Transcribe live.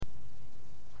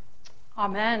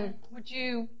Amen. Would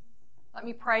you let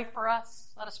me pray for us?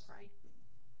 Let us pray.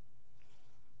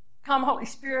 Come, Holy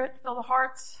Spirit, fill the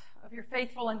hearts of your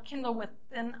faithful and kindle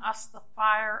within us the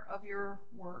fire of your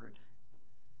word.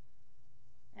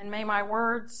 And may my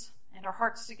words and our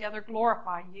hearts together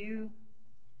glorify you,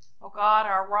 O God,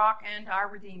 our rock and our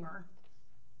Redeemer.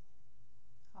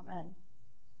 Amen.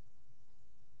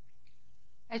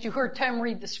 As you heard Tim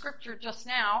read the scripture just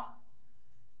now,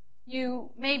 you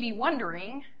may be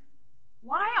wondering,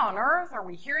 why on earth are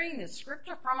we hearing this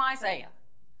scripture from Isaiah?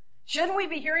 Shouldn't we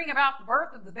be hearing about the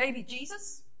birth of the baby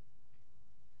Jesus?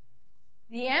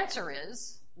 The answer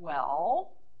is,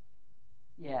 well,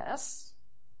 yes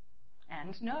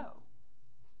and no.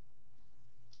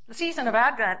 The season of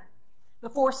Advent, the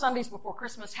 4 Sundays before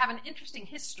Christmas, have an interesting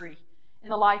history in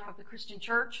the life of the Christian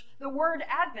church. The word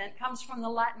Advent comes from the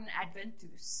Latin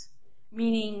adventus,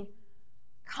 meaning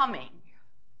coming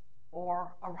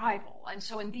or arrival. And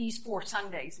so in these 4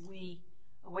 Sundays, we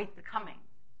await the coming,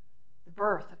 the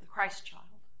birth of the Christ child.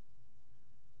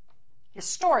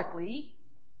 Historically,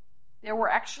 there were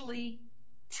actually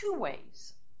 2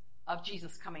 ways of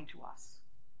Jesus coming to us.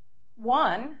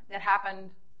 One that happened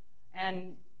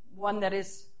and one that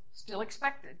is still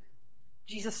expected: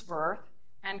 Jesus' birth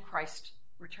and Christ's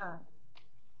return.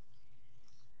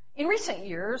 In recent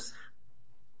years,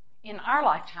 in our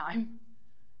lifetime,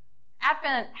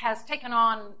 Advent has taken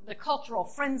on the cultural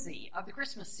frenzy of the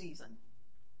Christmas season,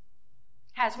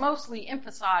 has mostly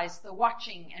emphasized the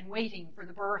watching and waiting for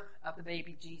the birth of the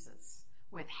baby Jesus,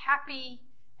 with happy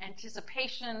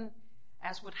anticipation,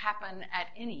 as would happen at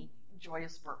any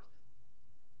joyous birth.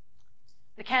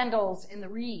 The candles in the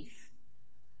wreath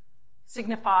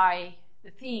signify the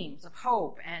themes of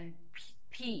hope and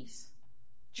peace,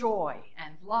 joy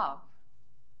and love.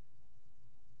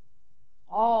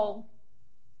 All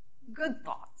good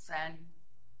thoughts and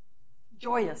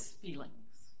joyous feelings.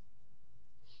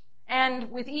 And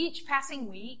with each passing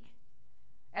week,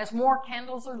 as more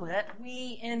candles are lit,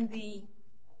 we in the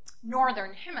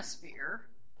northern hemisphere,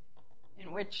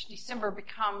 in which December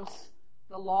becomes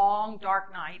the long,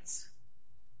 dark nights,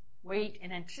 wait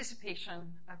in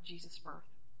anticipation of Jesus' birth.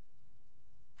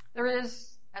 There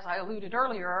is, as I alluded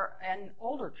earlier, an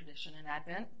older tradition in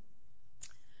Advent.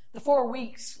 The 4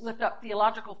 weeks lift up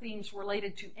theological themes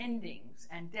related to endings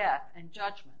and death and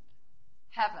judgment,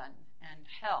 heaven and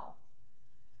hell,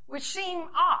 which seem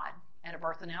odd at a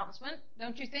birth announcement,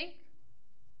 don't you think?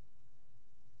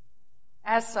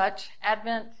 As such,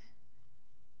 Advent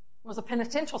was a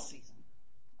penitential season,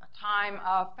 a time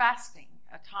of fasting,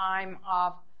 a time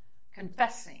of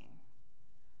confessing,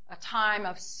 a time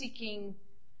of seeking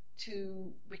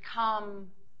to become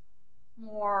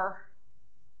more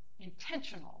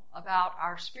intentional about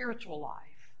our spiritual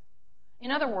life.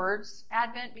 In other words,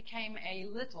 Advent became a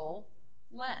little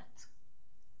Lent.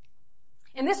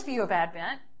 In this view of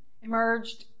Advent,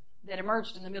 that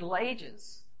emerged in the Middle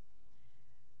Ages,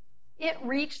 it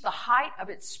reached the height of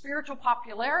its spiritual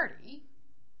popularity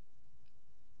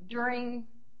during,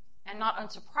 and not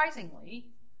unsurprisingly,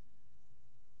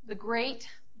 the Great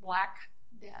Black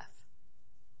Death.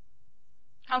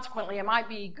 Consequently, it might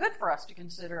be good for us to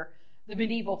consider the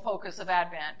medieval focus of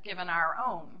Advent, given our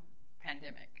own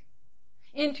pandemic.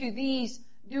 Into these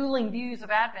dueling views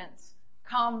of Advent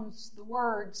comes the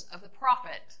words of the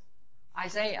prophet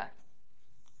Isaiah.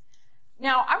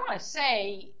 Now, I want to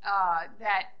say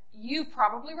that you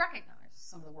probably recognize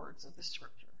some of the words of the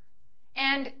scripture.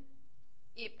 And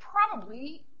it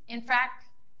probably, in fact,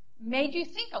 made you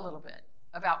think a little bit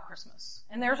about Christmas.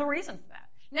 And there's a reason for that.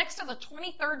 Next to the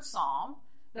 23rd Psalm,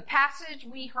 the passage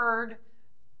we heard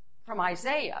from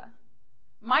Isaiah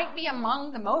might be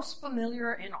among the most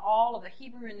familiar in all of the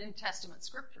Hebrew and New Testament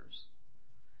scriptures.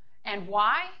 And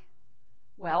why?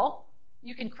 Well,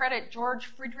 you can credit George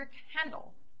Friedrich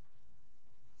Handel,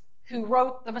 who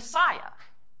wrote The Messiah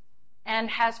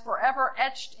and has forever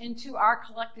etched into our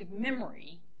collective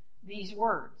memory these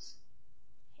words,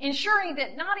 ensuring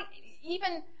that not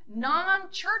even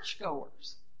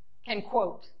non-churchgoers can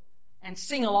quote and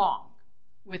sing along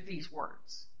with these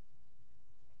words.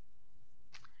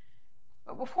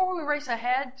 But before we race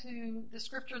ahead to the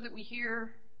scripture that we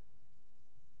hear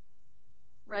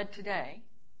read today,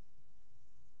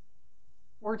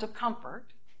 words of comfort,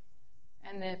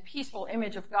 and the peaceful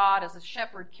image of God as a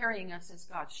shepherd carrying us as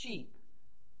God's sheep,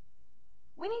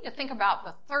 we need to think about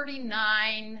the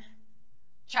 39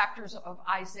 chapters of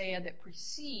Isaiah that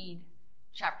precede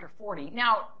chapter 40.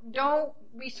 Now, don't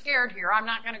be scared here. I'm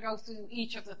not going to go through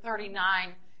each of the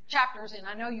 39 chapters, and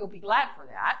I know you'll be glad for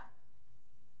that.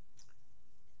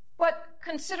 But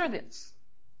consider this.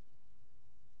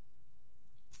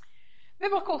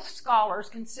 Biblical scholars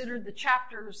considered the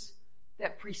chapters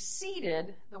that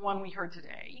preceded the one we heard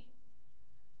today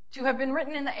to have been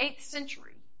written in the 8th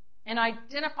century and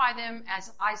identify them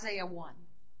as Isaiah 1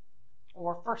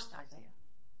 or 1st Isaiah.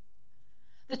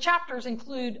 The chapters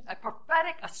include a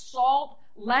prophetic assault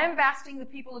lambasting the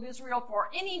people of Israel for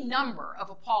any number of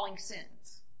appalling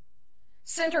sins,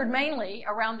 centered mainly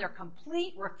around their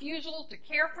complete refusal to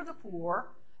care for the poor,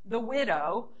 the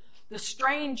widow, the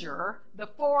stranger, the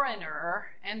foreigner,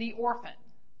 and the orphan.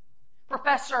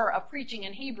 Professor of preaching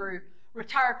in Hebrew,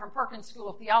 retired from Perkins School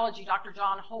of Theology, Dr.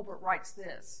 John Holbert writes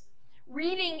this: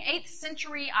 reading 8th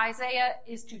century Isaiah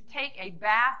is to take a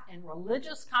bath in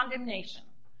religious condemnation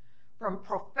from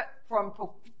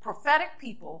prophetic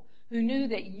people who knew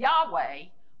that Yahweh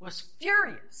was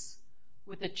furious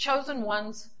with the chosen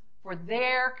ones for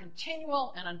their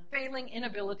continual and unfailing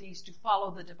inabilities to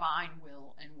follow the divine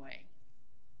will and way.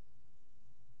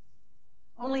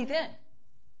 Only then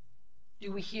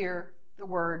do we hear the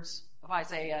words of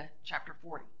Isaiah chapter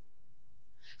 40.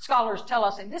 Scholars tell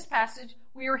us in this passage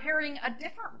we are hearing a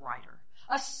different writer,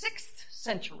 a 6th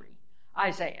century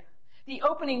Isaiah. The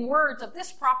opening words of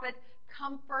this prophet,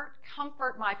 "Comfort,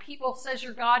 comfort my people, says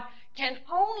your God," can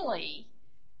only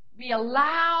be a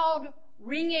loud,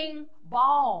 ringing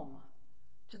balm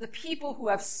to the people who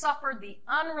have suffered the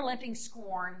unrelenting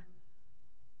scorn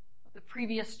of the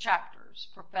previous chapter's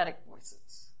prophetic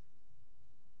voices.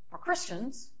 For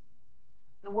Christians,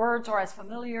 the words are as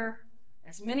familiar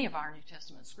as many of our New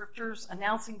Testament scriptures,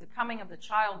 announcing the coming of the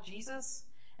child Jesus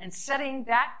and setting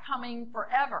that coming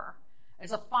forever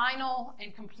as a final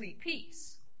and complete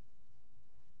peace.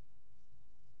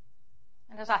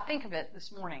 And as I think of it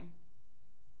this morning,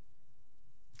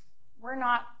 we're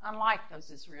not unlike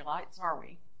those Israelites, are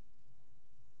we?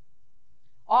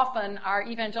 Often our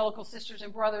evangelical sisters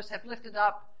and brothers have lifted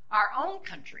up our own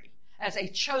country as a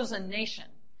chosen nation,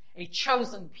 a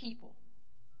chosen people.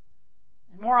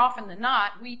 And more often than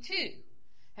not, we too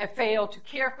have failed to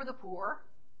care for the poor,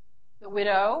 the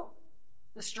widow,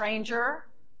 the stranger,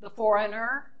 the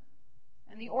foreigner,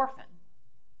 and the orphan,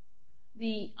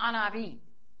 the anavim.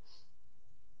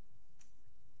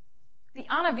 The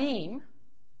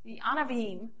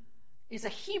anavim is a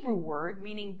Hebrew word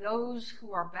meaning those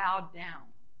who are bowed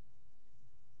down.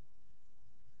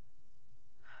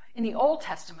 In the Old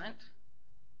Testament,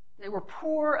 they were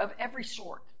poor of every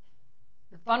sort: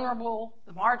 the vulnerable,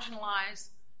 the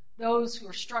marginalized, those who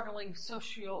are struggling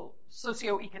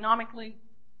socioeconomically,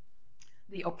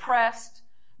 the oppressed,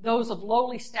 those of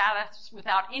lowly status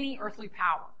without any earthly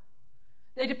power.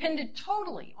 They depended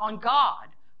totally on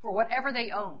God for whatever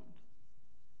they owned.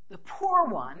 The poor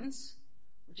ones,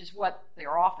 which is what they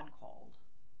are often called,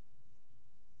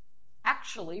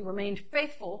 actually remained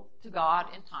faithful to God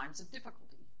in times of difficulty.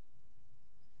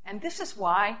 And this is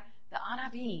why the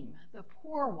anavim, the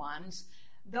poor ones,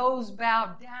 those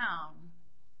bowed down,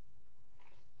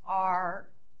 are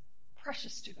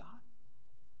precious to God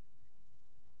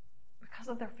because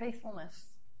of their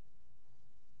faithfulness.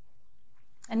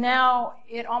 And now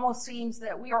it almost seems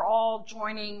that we are all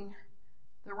joining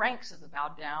the ranks of the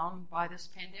bowed down by this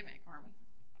pandemic, aren't we?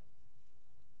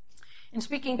 In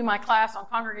speaking to my class on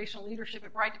congregational leadership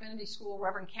at Bright Divinity School,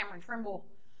 Reverend Cameron Trimble,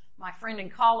 my friend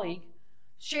and colleague,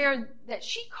 shared that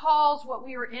she calls what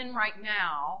we are in right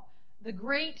now the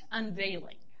Great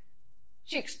Unveiling.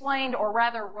 She explained, or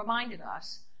rather reminded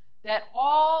us, that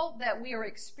all that we are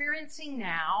experiencing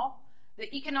now,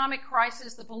 the economic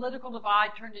crisis, the political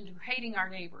divide turned into hating our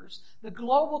neighbors, the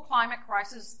global climate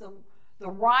crisis, the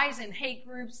rise in hate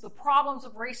groups, the problems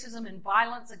of racism and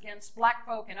violence against black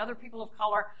folk and other people of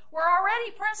color were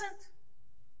already present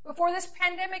before this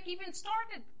pandemic even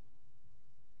started.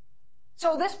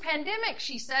 So this pandemic,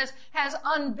 she says, has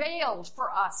unveiled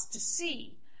for us to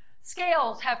see.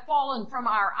 Scales have fallen from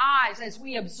our eyes as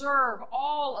we observe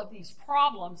all of these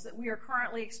problems that we are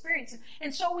currently experiencing.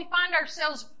 And so we find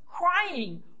ourselves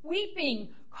crying,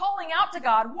 weeping, calling out to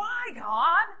God. Why,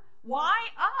 God? Why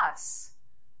us?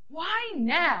 Why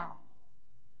now?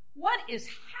 What is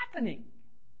happening?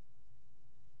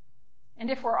 And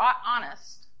if we're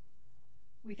honest,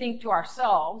 we think to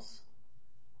ourselves,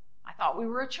 I thought we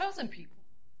were a chosen people,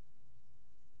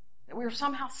 that we were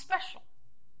somehow special.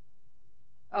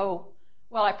 Oh,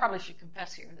 well, I probably should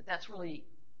confess here that that's really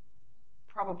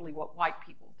probably what white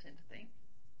people tend to think.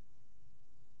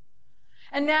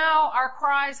 And now our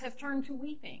cries have turned to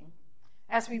weeping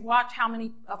as we watch how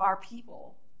many of our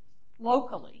people,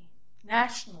 locally,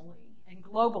 nationally, and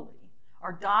globally,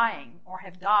 are dying or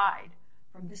have died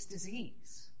from this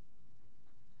disease.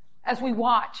 As we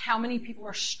watch how many people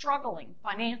are struggling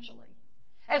financially.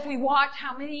 As we watch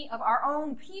how many of our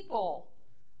own people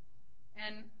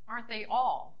And aren't they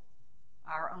all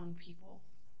our own people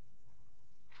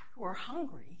who are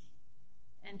hungry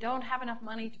and don't have enough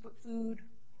money to put food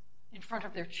in front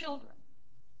of their children?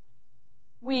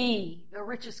 We, the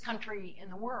richest country in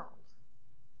the world,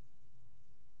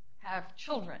 have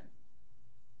children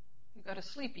who go to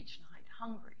sleep each night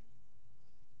hungry.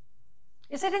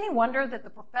 Is it any wonder that the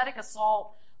prophetic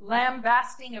assault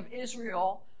lambasting of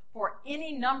Israel for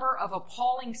any number of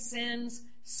appalling sins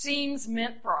seems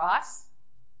meant for us?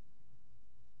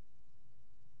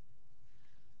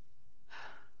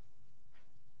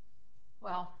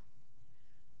 Well,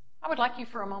 I would like you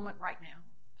for a moment right now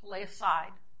to lay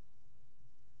aside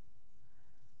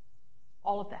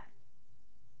all of that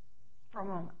for a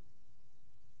moment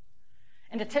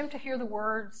and attempt to hear the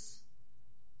words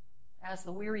as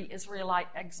the weary Israelite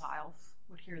exiles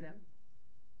would hear them.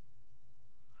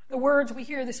 The words we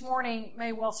hear this morning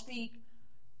may well speak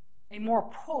a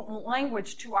more potent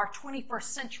language to our 21st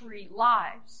century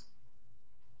lives,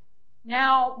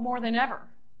 now more than ever,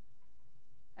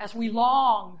 as we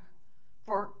long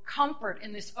for comfort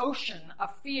in this ocean of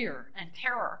fear and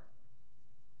terror.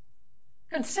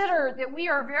 Consider that we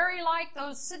are very like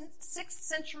those 6th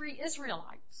century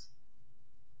Israelites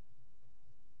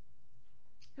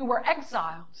who were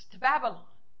exiled to Babylon.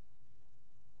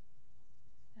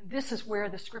 And this is where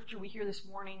the scripture we hear this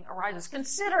morning arises.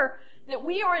 Consider that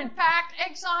we are in fact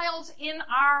exiles in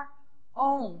our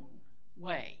own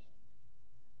way.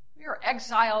 We are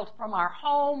exiled from our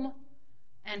home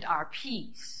and our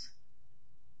peace.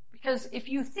 Because if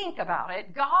you think about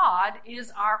it, God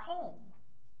is our home.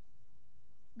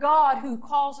 God who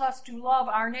calls us to love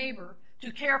our neighbor,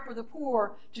 to care for the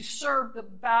poor, to serve the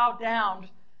bowed down,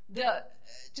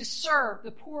 to serve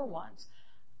the poor ones.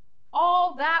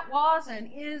 All that was and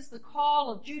is the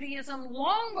call of Judaism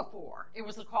long before it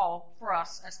was the call for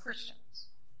us as Christians.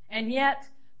 And yet,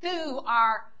 through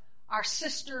our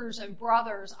sisters and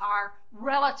brothers, our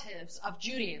relatives of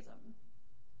Judaism,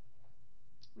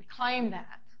 we claim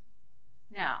that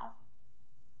now,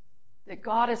 that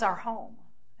God is our home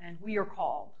and we are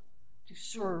called to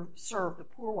serve the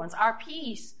poor ones. Our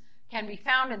peace can be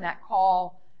found in that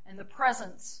call and the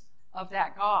presence of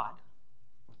that God,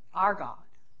 our God.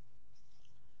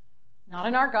 Not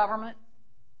in our government,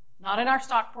 not in our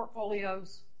stock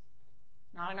portfolios,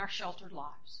 not in our sheltered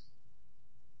lives.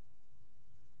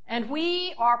 And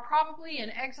we are probably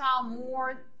in exile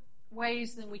more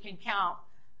ways than we can count.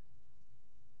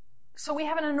 So we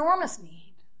have an enormous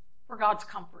need for God's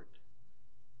comfort.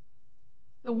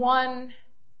 The one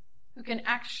who can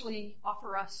actually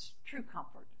offer us true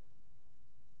comfort.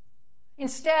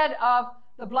 Instead of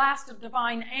the blast of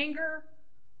divine anger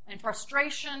and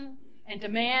frustration and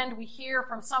demand we hear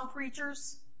from some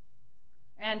preachers,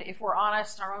 and if we're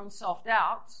honest, our own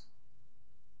self-doubts,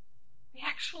 we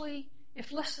actually,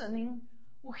 if listening,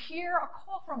 will hear a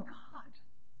call from God,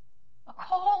 a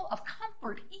call of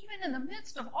comfort even in the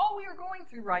midst of all we are going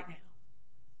through right now.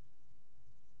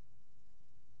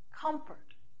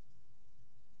 Comfort.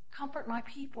 Comfort my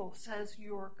people, says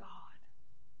your God.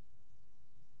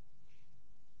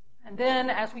 And then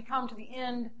as we come to the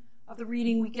end of the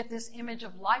reading, we get this image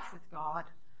of life with God,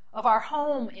 of our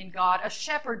home in God, a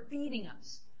shepherd feeding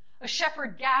us, a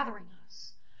shepherd gathering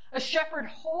us, a shepherd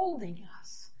holding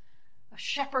us, a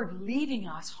shepherd leading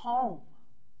us home.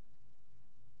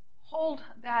 Hold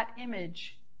that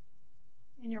image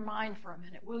in your mind for a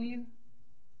minute, will you?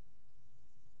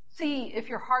 See if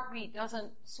your heartbeat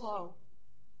doesn't slow,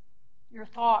 your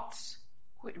thoughts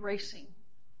quit racing,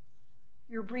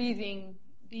 your breathing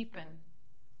deepen,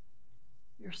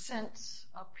 your sense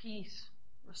of peace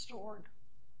restored.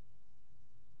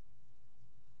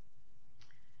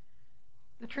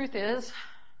 The truth is,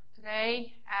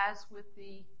 today, as with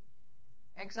the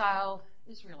exiled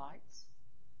Israelites,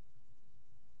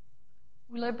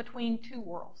 we live between two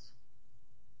worlds.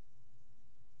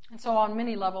 And so on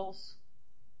many levels,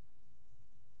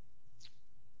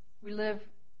 we live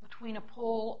between a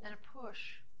pull and a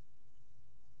push,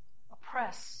 a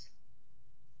press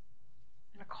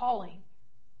and a calling.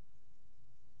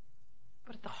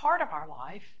 But at the heart of our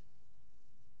life,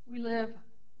 we live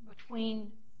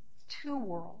between two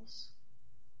worlds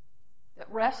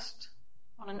that rest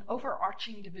on an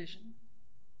overarching division.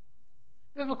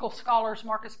 Biblical scholars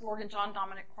Marcus Borg and John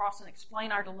Dominic Crossan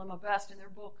explain our dilemma best in their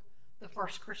book, The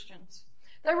First Christians.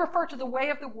 They refer to the way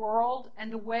of the world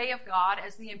and the way of God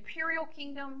as the imperial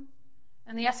kingdom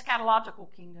and the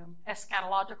eschatological kingdom.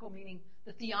 Eschatological meaning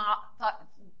the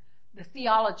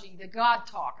theology, the God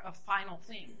talk of final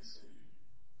things.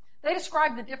 They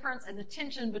describe the difference and the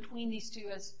tension between these two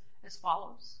as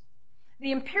follows.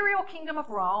 The imperial kingdom of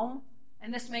Rome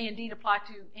and this may indeed apply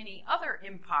to any other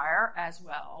empire as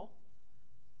well,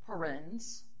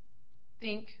 parens,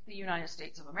 think the United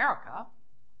States of America,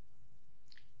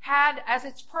 had as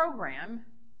its program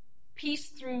peace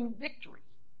through victory.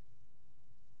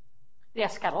 The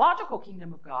eschatological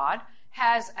kingdom of God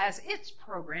has as its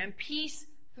program peace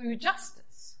through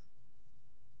justice.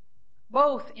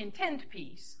 Both intend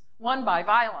peace, one by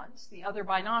violence, the other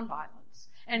by nonviolence.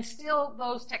 And still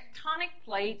those tectonic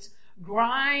plates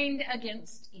grind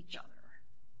against each other.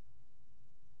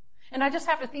 And I just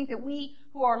have to think that we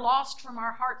who are lost from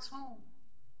our heart's home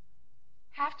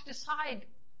have to decide,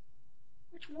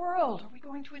 which world are we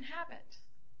going to inhabit?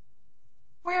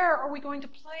 Where are we going to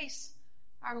place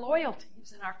our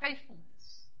loyalties and our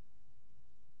faithfulness?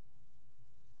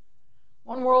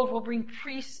 One world will bring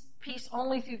peace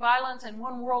only through violence, and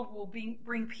one world will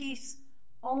bring peace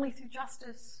only through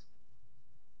justice.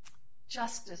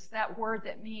 Justice, that word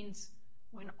that means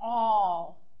when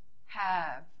all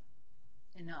have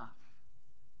enough.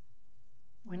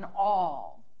 When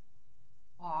all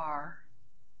are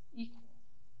equal.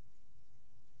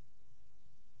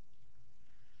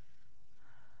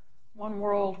 One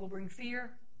world will bring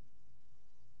fear,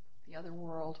 the other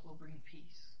world will bring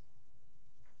peace.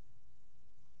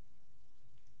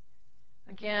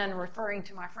 Again, referring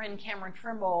to my friend Cameron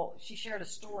Trimble, she shared a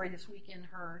story this week in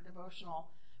her devotional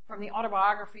from the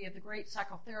autobiography of the great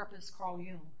psychotherapist Carl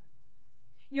Jung.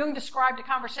 Jung described a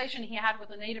conversation he had with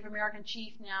a Native American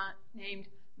chief named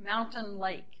Mountain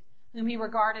Lake, whom he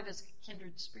regarded as a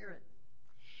kindred spirit.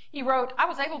 He wrote, "I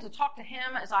was able to talk to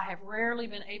him as I have rarely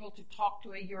been able to talk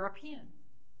to a European."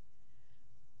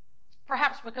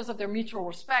 Perhaps because of their mutual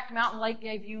respect, Mountain Lake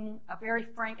gave Jung a very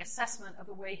frank assessment of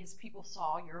the way his people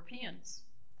saw Europeans.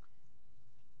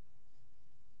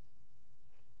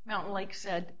 Mountain Lake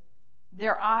said,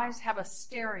 "Their eyes have a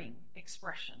staring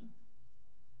expression.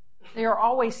 They are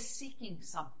always seeking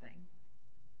something.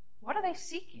 What are they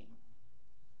seeking?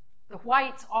 The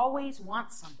whites always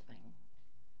want something.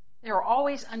 They are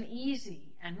always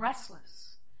uneasy and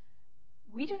restless.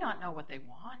 We do not know what they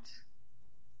want.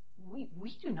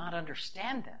 We do not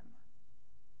understand them.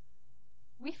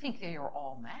 We think they are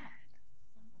all mad."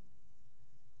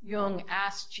 Jung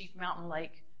asked Chief Mountain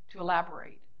Lake to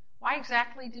elaborate. Why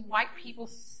exactly did white people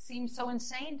seem so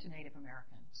insane to Native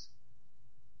Americans?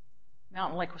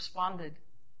 Mountain Lake responded,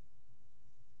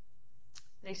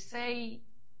 "They say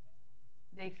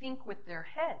they think with their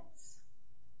heads."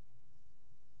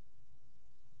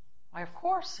 "Why, of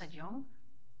course," said Jung.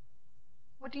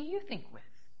 "What do you think with?"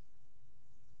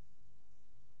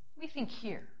 "We think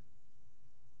here,"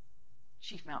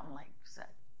 Chief Mountain Lake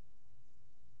said,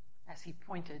 as he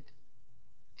pointed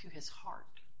to his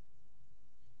heart.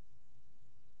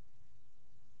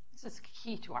 This is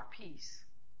key to our peace.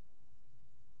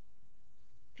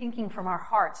 Thinking from our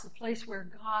hearts, the place where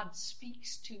God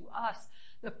speaks to us,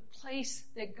 the place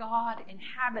that God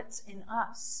inhabits in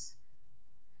us.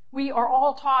 We are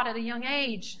all taught at a young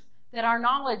age that our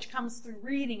knowledge comes through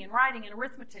reading and writing and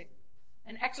arithmetic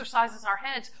and exercises our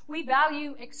heads. We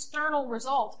value external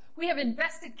results. We have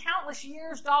invested countless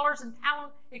years, dollars, and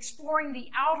talent exploring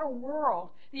the outer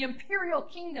world, the imperial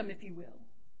kingdom, if you will.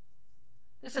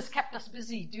 This has kept us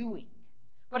busy doing,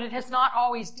 but it has not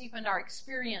always deepened our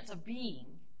experience of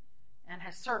being and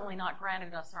has certainly not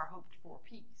granted us our hoped-for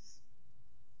peace.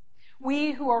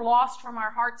 We who are lost from our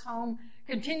heart's home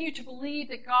continue to believe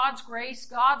that God's grace,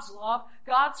 God's love,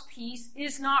 God's peace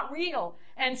is not real,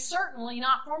 and certainly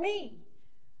not for me.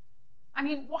 I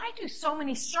mean, why do so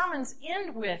many sermons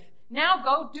end with, "Now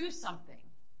go do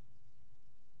something"?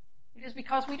 It is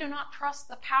because we do not trust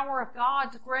the power of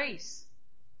God's grace,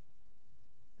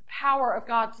 the power of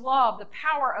God's love, the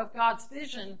power of God's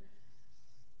vision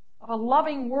of a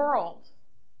loving world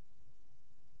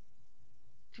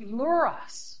to lure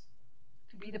us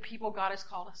to be the people God has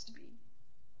called us to be.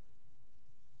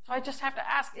 So I just have to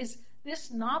ask, is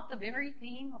this not the very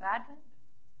theme of Advent?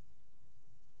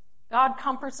 God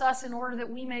comforts us in order that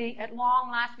we may at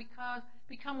long last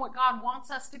become what God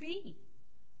wants us to be.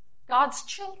 God's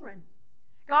children.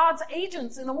 God's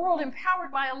agents in the world,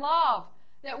 empowered by a love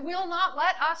that will not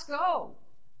let us go.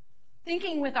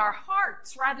 Thinking with our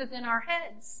hearts rather than our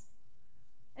heads.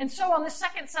 And so on the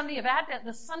second Sunday of Advent,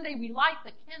 the Sunday we light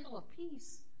the candle of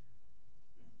peace,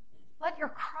 let your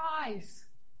cries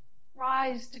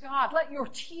rise to God. Let your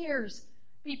tears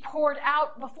be poured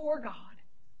out before God.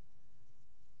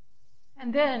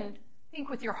 And then think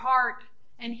with your heart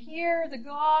and hear the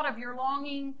God of your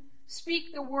longing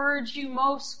speak the words you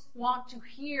most want to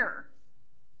hear.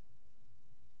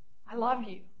 I love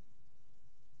you.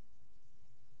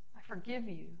 I forgive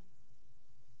you.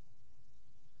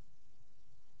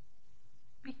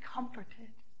 Be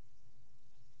comforted.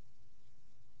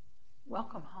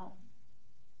 Welcome home.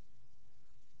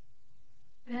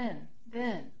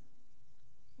 Then,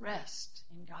 rest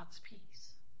in God's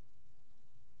peace.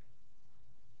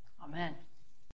 Amen.